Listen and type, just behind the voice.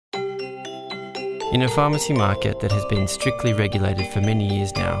In a pharmacy market that has been strictly regulated for many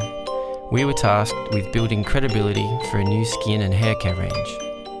years now, we were tasked with building credibility for a new skin and hair care range,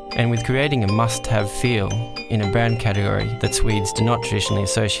 and with creating a must-have feel in a brand category that Swedes do not traditionally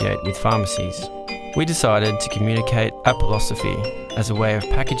associate with pharmacies. We decided to communicate a philosophy as a way of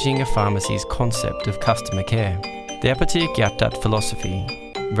packaging a pharmacy's concept of customer care. The Apotek Hjärtat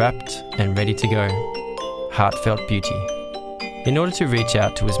philosophy, wrapped and ready to go. Heartfelt beauty. In order to reach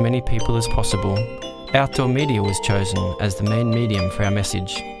out to as many people as possible, outdoor media was chosen as the main medium for our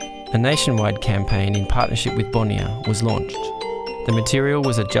message. A nationwide campaign in partnership with Bonnier was launched. The material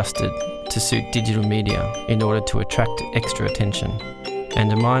was adjusted to suit digital media in order to attract extra attention,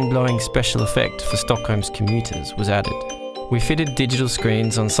 and a mind-blowing special effect for Stockholm's commuters was added. We fitted digital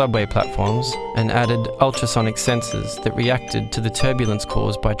screens on subway platforms and added ultrasonic sensors that reacted to the turbulence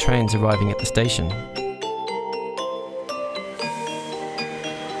caused by trains arriving at the station.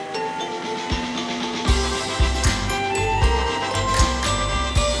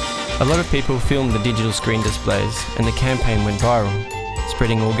 A lot of people filmed the digital screen displays, and the campaign went viral,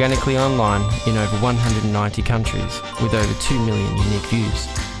 spreading organically online in over 190 countries with over 2 million unique views.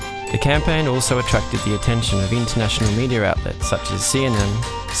 The campaign also attracted the attention of international media outlets such as CNN,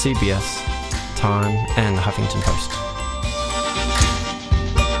 CBS, Time and the Huffington Post.